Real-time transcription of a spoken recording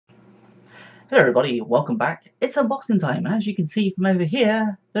Hello everybody, welcome back. It's unboxing time, and as you can see from over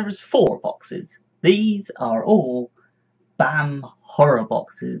here, there is 4 boxes. These are all BAM horror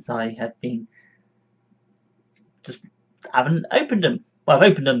boxes. I have been just haven't opened them. Well,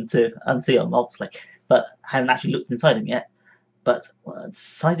 I've opened them to unseal them, obviously, but I haven't actually looked inside them yet. But I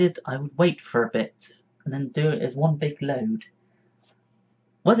decided I would wait for a bit and then do it as one big load.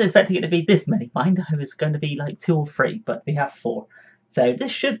 Wasn't expecting it to be this many, mind. I was going to be like 2 or 3, but we have 4. So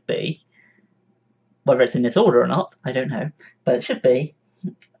this should be, whether it's in this order or not, I don't know, but it should be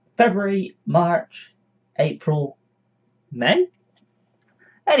February, March, April, May?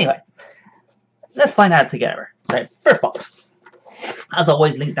 Anyway, let's find out together. So, first box. As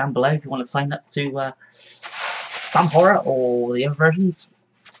always, link down below if you want to sign up to BAM Horror or the other versions.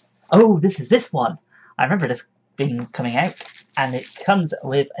 Oh, this is this one. I remember this being coming out, and it comes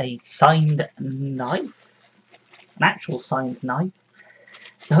with a signed knife. An actual signed knife.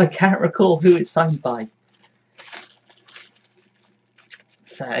 Now I can't recall who it's signed by.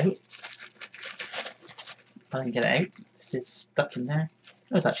 So, if I can get it out, it's just stuck in there.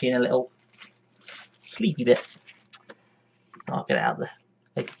 Oh, it's actually in a little sleepy bit. So I'll get it out of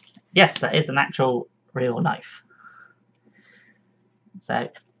the... Yes, that is an actual real knife. So,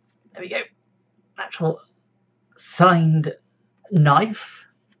 there we go. Actual signed knife.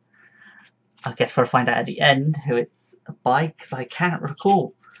 I guess we'll find out at the end who it's by, because I can't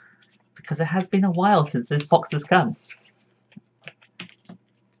recall. Because it has been a while since this box has come.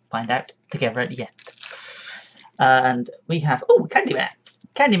 Find out together at the end. And we have, oh, Candyman.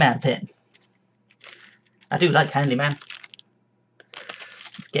 Candyman pin. I do like Candyman.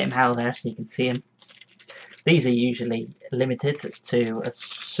 Let's get him out there so you can see him. These are usually limited to a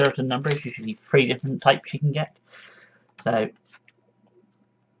certain number. It's usually 3 different types you can get. So,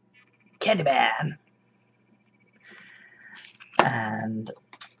 Candyman. And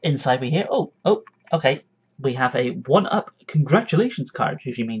inside we hear, oh, okay, we have a 1-up congratulations card, which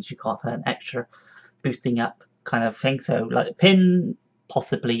usually means you got an extra boosting up kind of thing. So like a pin,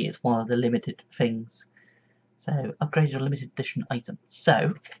 possibly it's one of the limited things. So upgrade your limited edition item.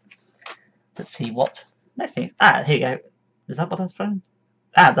 So let's see what next thing. Ah, here you go. Is that what that's from?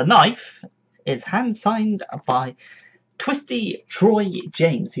 Ah, the knife is hand signed by Twisty Troy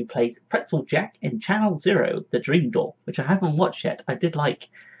James, who plays Pretzel Jack in Channel Zero, The Dream Door, which I haven't watched yet. I did like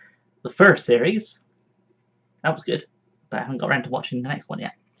the first series. That was good, but I haven't got around to watching the next one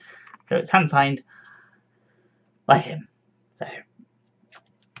yet. So it's hand signed by him. So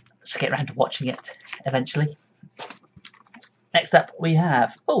let's get around to watching it eventually. Next up we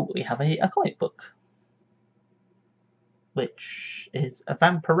have, a comic book, which is a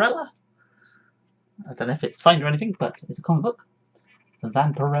Vampirella. I don't know if it's signed or anything, but it's a comic book.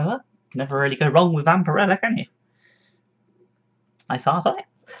 Vampirella. Never really go wrong with Vampirella, can you? Nice art on it.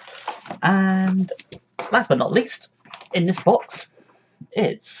 And last but not least, in this box,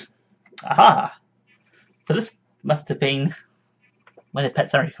 it's... Aha! So this must have been... When did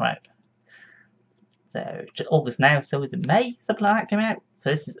Pet Sematary come out? So, August now, so is it May? Something like that came out.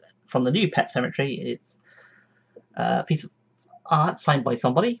 So this is from the new Pet Sematary. It's a piece of art signed by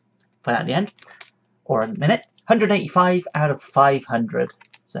somebody. Find out at the end. Or in a minute. 185 out of 500.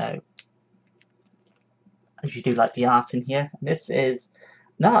 So, as you do like the art in here. This is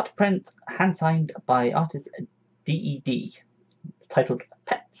an art print hand signed by artist DED. It's titled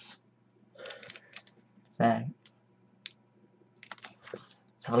Pets. So,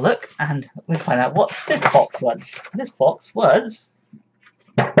 let's have a look and we'll find out what this box was. This box was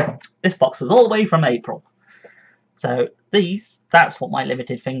all the way from April. So that's what my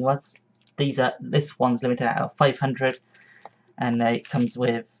limited thing was. This one's limited out of 500, and it comes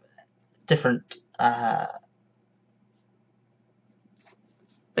with different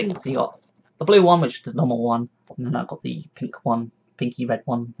things. You got the blue one, which is the normal one, and then I've got the pink one, pinky red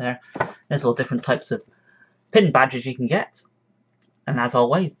one there. There's all different types of pin badges you can get, and as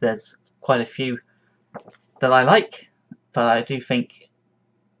always, there's quite a few that I like, but I think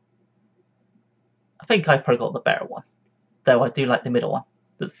I've probably got the better one, though I do like the middle one.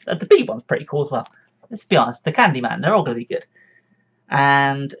 The B one's pretty cool as well. Let's be honest, the Candyman, they're all going to be good.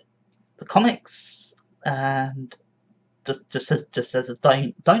 And the comics, and just as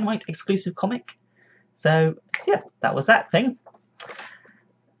a Dynamite exclusive comic. So yeah, that was that thing.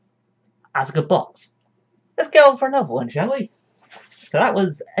 As a good box. Let's go on for another one, shall we? So that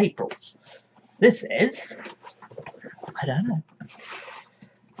was April's. This is, I don't know.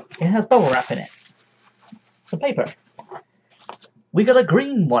 It has bubble wrap in it. Some paper. We got a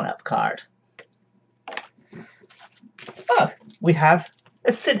green 1-up card. Oh, we have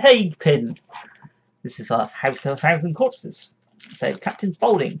a Sid Haig pin. This is our House of 1,000 Corpses. So Captain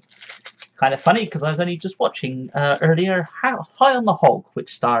Spaulding. kind of funny because I was only just watching earlier High on the Hog,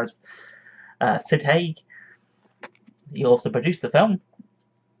 which stars Sid Haig. He also produced the film,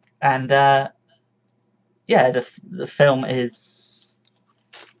 and yeah, the film is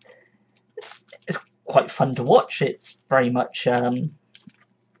it's quite fun to watch. It's very much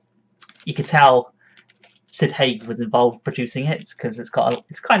you could tell Sid Haig was involved producing it because it's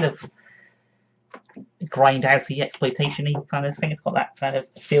kind of grindhousey, exploitation-y kind of thing. It's got that kind of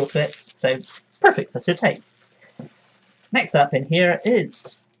feel to it, so perfect for Sid Haig. Next up in here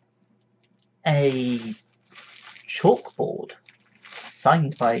is a chalkboard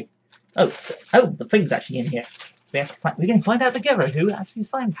signed by oh the thing's actually in here, so we're going to find out together who actually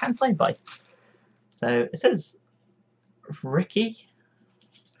hand signed by. So it says Ricky,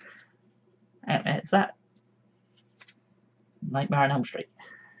 and it's that Nightmare on Elm Street.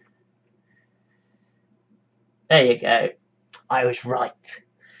 There you go. I was right.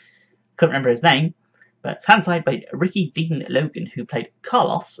 Couldn't remember his name, but it's hand signed by Ricky Dean Logan, who played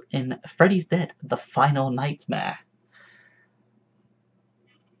Carlos in Freddy's Dead: The Final Nightmare.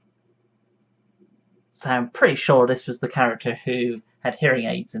 So I'm pretty sure this was the character who had hearing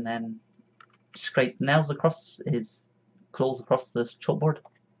aids and then scraped nails across his claws across the chalkboard.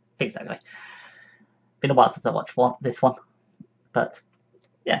 Exactly. Been a while since I watched this one, but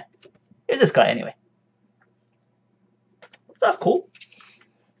yeah, here's this guy anyway. So that's cool.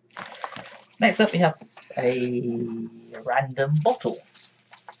 Next up we have a random bottle.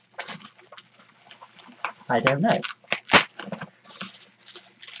 I don't know.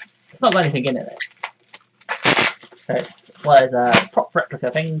 It's not got anything in it. So it's one of those prop replica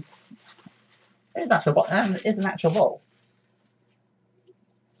things. It's an actual bottle, and it's an actual bottle.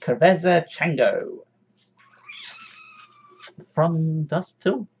 Cerveza Chango. From Dusk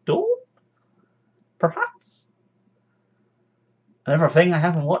Till Dawn? Perhaps? Another thing I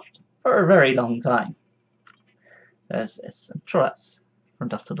haven't watched for a very long time. I'm sure that's From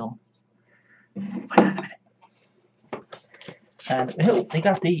Dusk Till Dawn. Find out in a minute. And they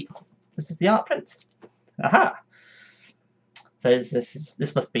got this is the art print. Aha! So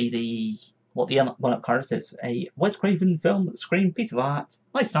this must be what the one-up card says. A Wes Craven film screen piece of art,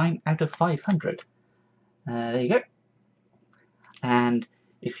 lifetime out of 500. There you go. And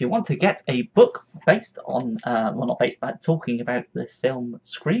if you want to get a book based on, well, not based, but talking about the film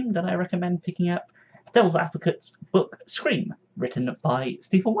Scream, then I recommend picking up Devil's Advocate's book Scream, written by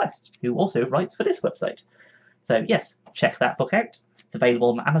Stephen West, who also writes for this website. So yes, check that book out. It's available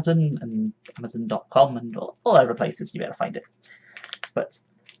on Amazon and Amazon.com and all other places you better find it. But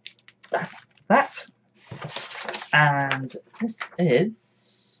that's that. And this is...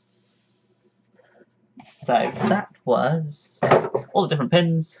 So that was all the different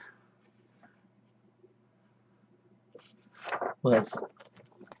pins. Was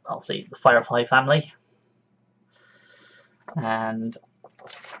obviously the Firefly family. And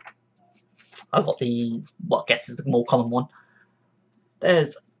I've got what I guess is the more common one.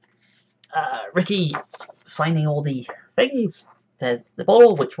 There's Ricky signing all the things. There's the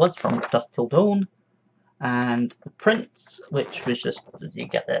bottle, which was from Dusk Till Dawn. And the prints, which was just, you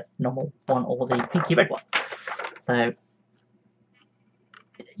get the normal one or the pinky red one. So,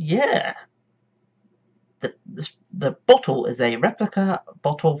 yeah. The bottle is a replica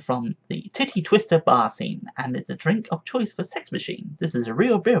bottle from the Titty Twister bar scene, and it's a drink of choice for Sex Machine. This is a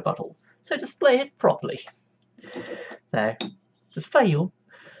real beer bottle, so display it properly. So, display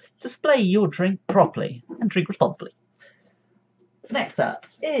your drink properly and drink responsibly. Next up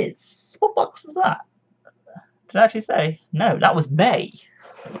is, what box was that? Did I actually say? No, that was May.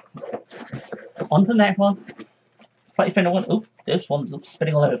 On to the next one. Slightly thinner one. Oops, this one's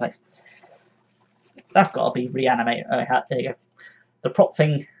spinning all over the place. That's got to be reanimated. Oh, there you go. The prop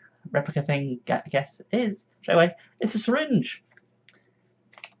thing, replica thing, I guess, is, straight away, it's a syringe.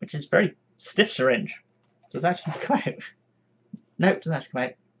 Which is very stiff syringe. Does it actually come out? No, it doesn't actually come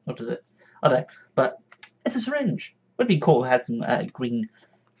out. What does it? I don't know. But it's a syringe. Would be cool if it had some green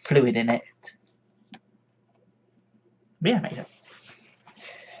fluid in it. Reanimator.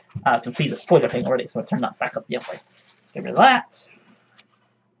 I can see the spoiler thing already, so I'll turn that back up the other way. Get rid of that.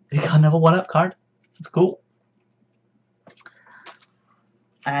 We got another one-up card. It's cool.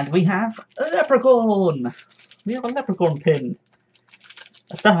 And we have a leprechaun. We have a leprechaun pin.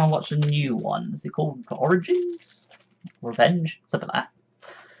 I still haven't watched a new one. Is it called Origins? Revenge? Something like that.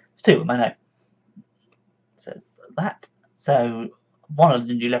 There's two of them, I know. It says that. So, one of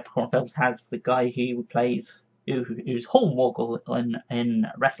the new Leprechaun films has the guy who plays, who's Hornwoggle in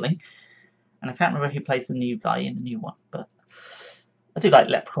wrestling. And I can't remember who plays the new guy in the new one, but I do like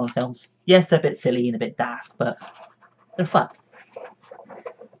Leprechaun films. Yes, they're a bit silly and a bit daft, but they're fun.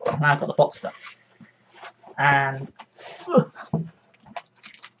 now I've got the box stuff. And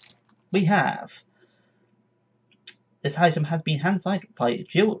we have, this item has been hand-signed by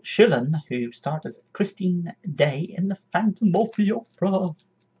Jill Schullen, who starred as Christine Day in the Phantom of the Opera.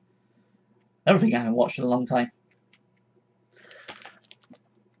 Everything I haven't watched in a long time.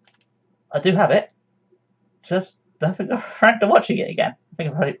 I do have it, just haven't got around to watching it again. I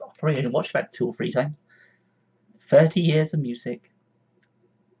think I've probably only watched it about 2 or 3 times. 30 Years of Music.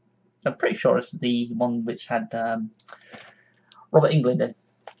 I'm pretty sure it's the one which had Robert Englund in.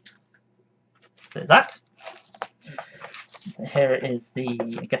 So there's that. Here is the,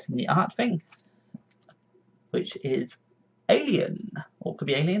 I guess, in the art thing, which is Alien, or it could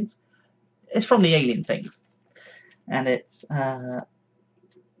be Aliens. It's from the Alien things, and it's a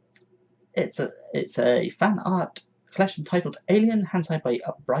fan art collection titled Alien, hand-signed by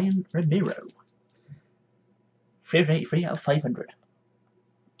Brian Ramiro. 383 out of 500.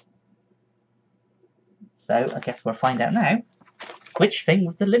 So I guess we'll find out now which thing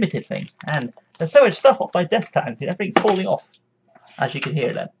was the limited thing. And there's so much stuff off my desk now, everything's falling off, as you can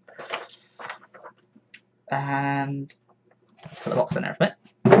hear then. And put the box in there for a bit.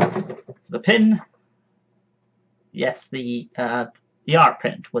 So the pin, yes, the art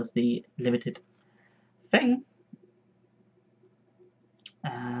print was the limited thing.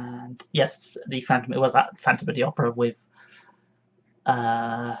 And yes, the Phantom, it was that Phantom of the Opera with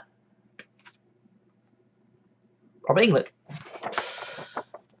Robert Englund.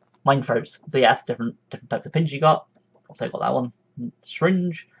 Mine froze. So yes, different types of pins you got. Also got that one,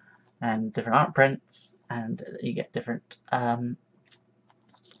 syringe, and different art prints, and you get different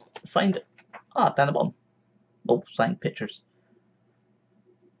signed art down the bottom. Oh, signed pictures.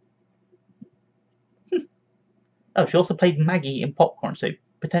 Oh, she also played Maggie in Popcorn, so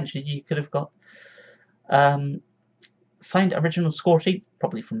potentially you could have got signed original score sheets,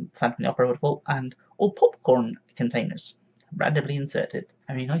 probably from Phantom of the Opera, and all popcorn containers randomly inserted.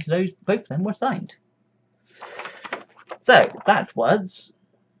 Very nice, those, both of them were signed. So that was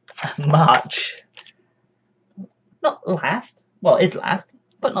March. Not last, well, it is last,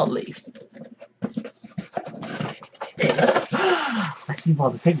 but not least. I see all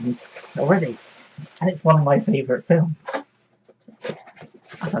the things already. And it's one of my favourite films.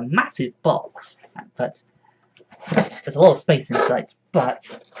 That's a massive box, but there's a lot of space inside, but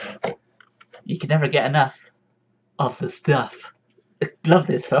you can never get enough of the stuff. Love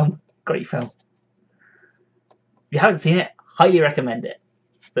this film. Great film. If you haven't seen it, highly recommend it.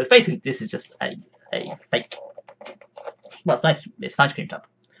 So it's basically, this is just a fake, well, it's an ice cream tub,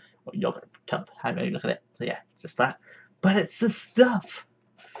 or yogurt tub, however you look at it. So yeah, just that. But it's the stuff.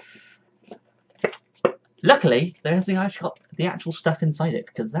 Luckily, there hasn't actually got the actual stuff inside it,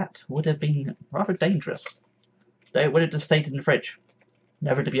 because that would have been rather dangerous. Though it would have just stayed in the fridge,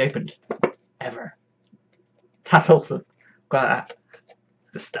 never to be opened, ever. That's awesome. Got that.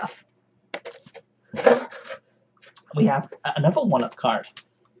 The stuff. We have another one-up card.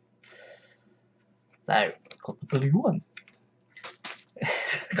 So, got the blue one.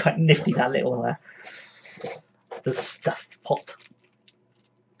 Quite nifty, that little the stuff pot.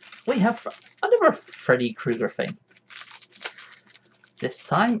 We have another Freddy Krueger thing. This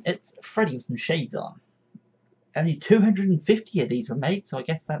time it's Freddy with some shades on. Only 250 of these were made, so I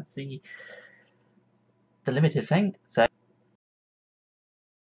guess that's the limited thing. So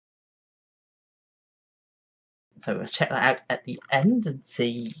we'll check that out at the end and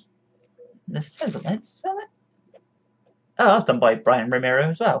see. This says on it, is that it? Oh, that's done by Brian Ramiro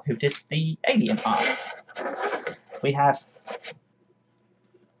as well, who did the Alien art. We have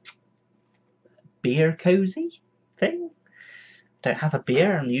beer cozy thing. Don't have a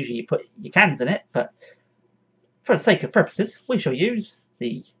beer, and usually you put your cans in it, but for the sake of purposes, we shall use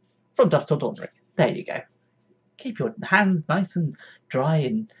the From Dusk Till Dawn drink. There you go. Keep your hands nice and dry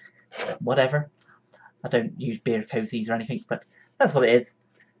and whatever. I don't use beer cozies or anything, but that's what it is.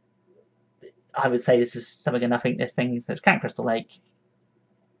 I would say this is something of nothing. This thing says Camp Crystal Lake.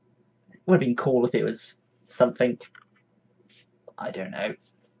 It would have been cool if it was something, I don't know.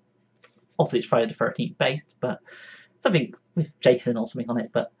 Obviously, it's Friday the 13th based, but something with Jason or something on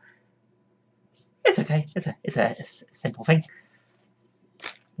it. But it's okay. It's a simple thing.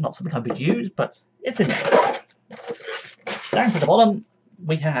 Not something I would use, but it's in there. Down to the bottom,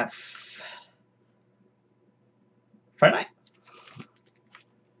 we have Friday Night.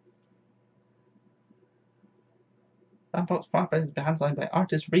 BAM Box 5 hand signed by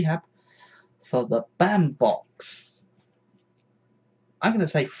Artist Rehab for the BAM Box. I'm going to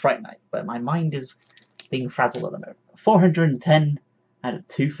say Friday Night, but my mind is being frazzled at the moment. 410 out of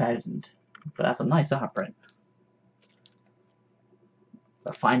 2,000, but that's a nice art print.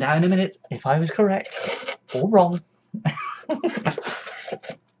 We'll find out in a minute if I was correct or wrong.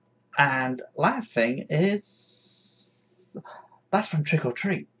 And last thing is, that's from Trick or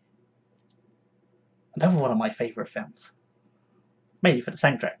Treat. Another one of my favourite films. Mainly for the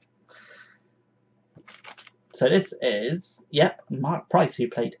soundtrack. So this is, yep, Mark Price, who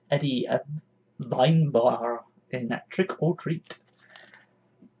played Eddie Weinbar in that Trick or Treat.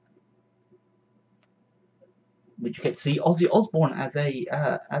 Which you get to see Ozzy Osbourne as a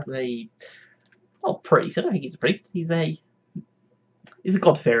priest. I don't think he's a priest. He's a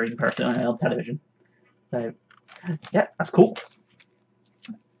God-fearing person on television. So yeah, that's cool.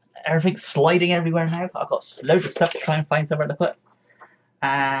 Everything's sliding everywhere now. I've got loads of stuff to try and find somewhere to put.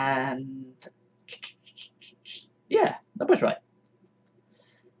 And yeah, that was right.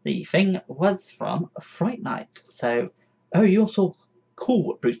 The thing was from Fright Night. So, oh, you also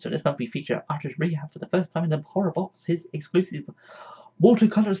cool, Brewster. This month we feature Archer's Rehab for the first time in the horror box. His exclusive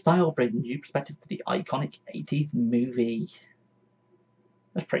watercolor style brings a new perspective to the iconic 80s movie.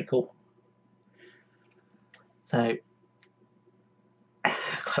 That's pretty cool. So,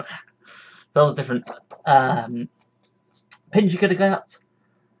 all the different pins you could have got.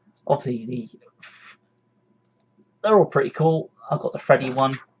 Obviously, they're all pretty cool. I've got the Freddy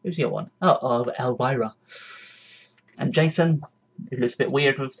one. Who's the other one? Oh, Elvira. And Jason, who looks a bit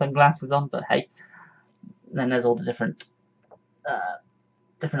weird with sunglasses on, but hey. And then there's all the different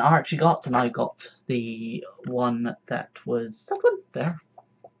art you got, and I got the one that was that one there.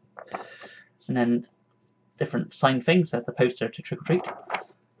 And then different signed things. There's the poster to Trick or Treat.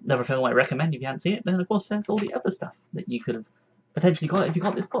 Another film I recommend if you haven't seen it. Then of course there's all the other stuff that you could have potentially got if you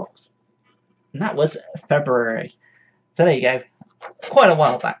got this box. And that was February. So there you go. Quite a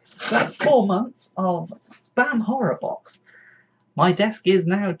while back. So that's 4 months of BAM Horror Box. My desk is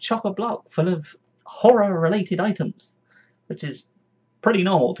now chock-a-block full of horror-related items, which is pretty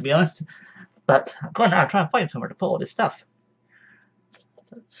normal, to be honest. But I'm going to try and find somewhere to put all this stuff.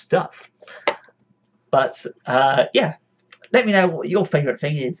 But yeah, let me know what your favourite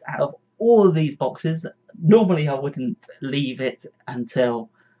thing is out of all of these boxes. Normally I wouldn't leave it until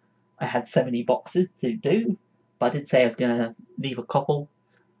I had 70 boxes to do, but I did say I was going to leave a couple.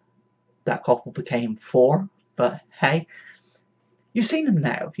 That couple became 4, but hey, you've seen them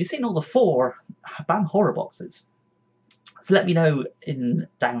now. You've seen all the 4 BAM horror boxes. So let me know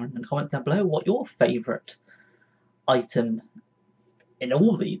down in the comments down below what your favourite item in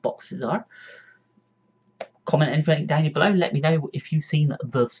all these boxes are. Comment anything down below. Let me know if you've seen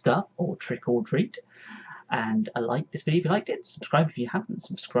the stuff or Trick or Treat. And like this video if you liked it. Subscribe if you haven't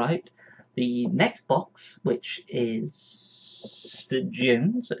subscribed. The next box, which is the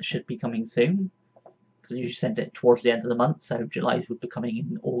June's, should be coming soon. Because you send it towards the end of the month, so July's would be coming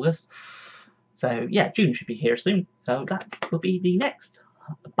in August. So yeah, June should be here soon. So that will be the next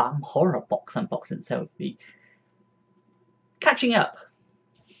BAM horror box unboxing. So it'll be catching up.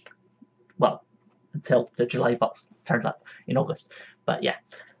 Well, until the July box turns up in August. But yeah,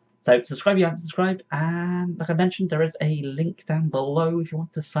 so subscribe if you haven't subscribed, and like I mentioned, there is a link down below if you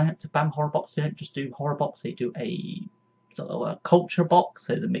want to sign up to BAM Horror Box. They don't just do horror box, they do a sort of a culture box,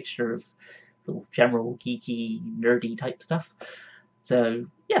 so it's a mixture of sort of general geeky, nerdy type stuff. So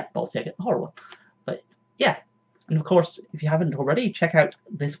yeah, obviously I get the horror one. But yeah, and of course, if you haven't already, check out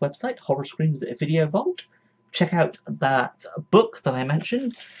this website, Horror Screams Video Vault. Check out that book that I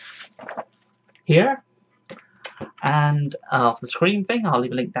mentioned here, and the Scream thing. I'll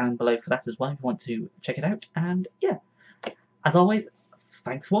leave a link down below for that as well if you want to check it out. And yeah, as always,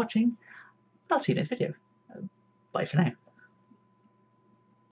 thanks for watching. I'll see you next video. Bye for now.